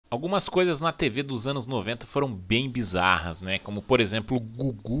Algumas coisas na TV dos anos 90 foram bem bizarras, né? Como, por exemplo, o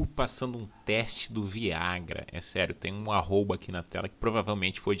Gugu passando um teste do Viagra. É sério, tem um arroba aqui na tela que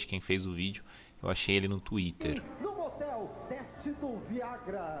provavelmente foi de quem fez o vídeo. Eu achei ele no Twitter. No motel, teste do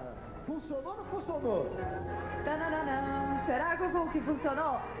Viagra. Funcionou ou não funcionou? Não. Será, Gugu, que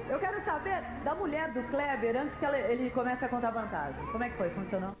funcionou? Eu quero saber da mulher do Kleber antes que ele comece a contar vantagem. Como é que foi?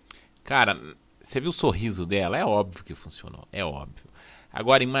 Funcionou? Cara, você viu o sorriso dela? É óbvio que funcionou, é óbvio.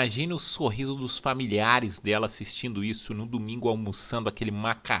 Agora imagine o sorriso dos familiares dela assistindo isso no domingo almoçando aquele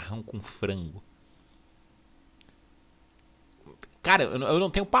macarrão com frango. Cara, eu não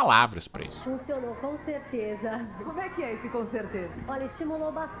tenho palavras pra isso. Funcionou, com certeza. Como é que é esse com certeza? Olha,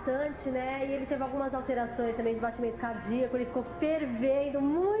 estimulou bastante, né? E ele teve algumas alterações também de batimento cardíaco, ele ficou fervendo,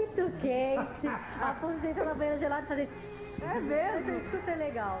 muito quente. A ponto de entrar na banheira gelada e fazer... É mesmo? Super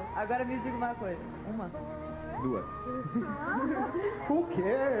legal. Agora me diga uma coisa. Uma. Duas. O quê?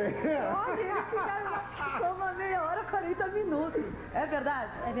 Olha, eles ficaram uma meia hora, 40 minutos. É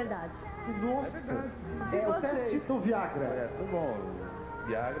verdade? É verdade. Nossa. É o teste do Viagra. É, tá bom.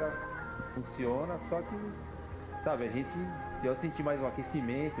 Viagra funciona, só que, sabe, eu senti mais um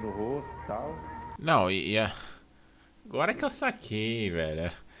aquecimento no rosto e tal. Não, agora que eu saquei,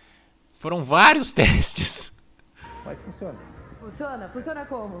 velho. Foram vários testes. Mas funciona. Funciona? Funciona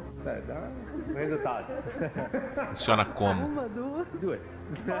como? É, dá um resultado. Funciona como? Uma, duas. Duas.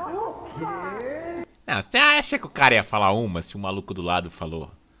 O quê? Não, você acha que o cara ia falar uma se o maluco do lado falou?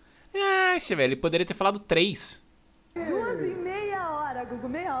 Acha, velho, ele poderia ter falado 3. 2,5 horas, Gugu.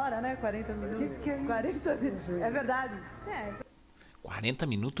 Meia hora, né? 40 minutos. Que é isso? 40 minutos. É verdade? É. 40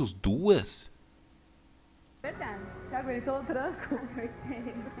 minutos, 2? Verdade. Você aguentou o tranco?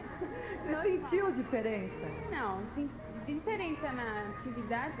 Não sentiu diferença? Não, diferença na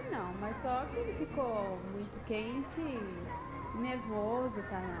atividade não, mas só que ele ficou muito quente, nervoso,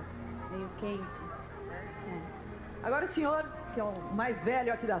 tá meio quente. Agora o senhor, que é o mais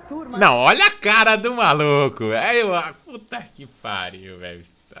velho aqui da turma... Não, olha a cara do maluco. Puta que pariu, velho.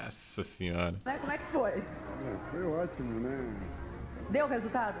 Nossa senhora. Como é que foi? Foi ótimo, né? Deu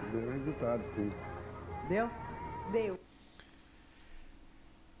resultado? Deu resultado, sim. Deu? Deu.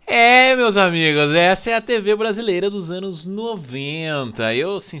 Meus amigos, essa é a TV brasileira dos anos 90.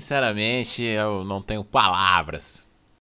 Eu, sinceramente, eu não tenho palavras.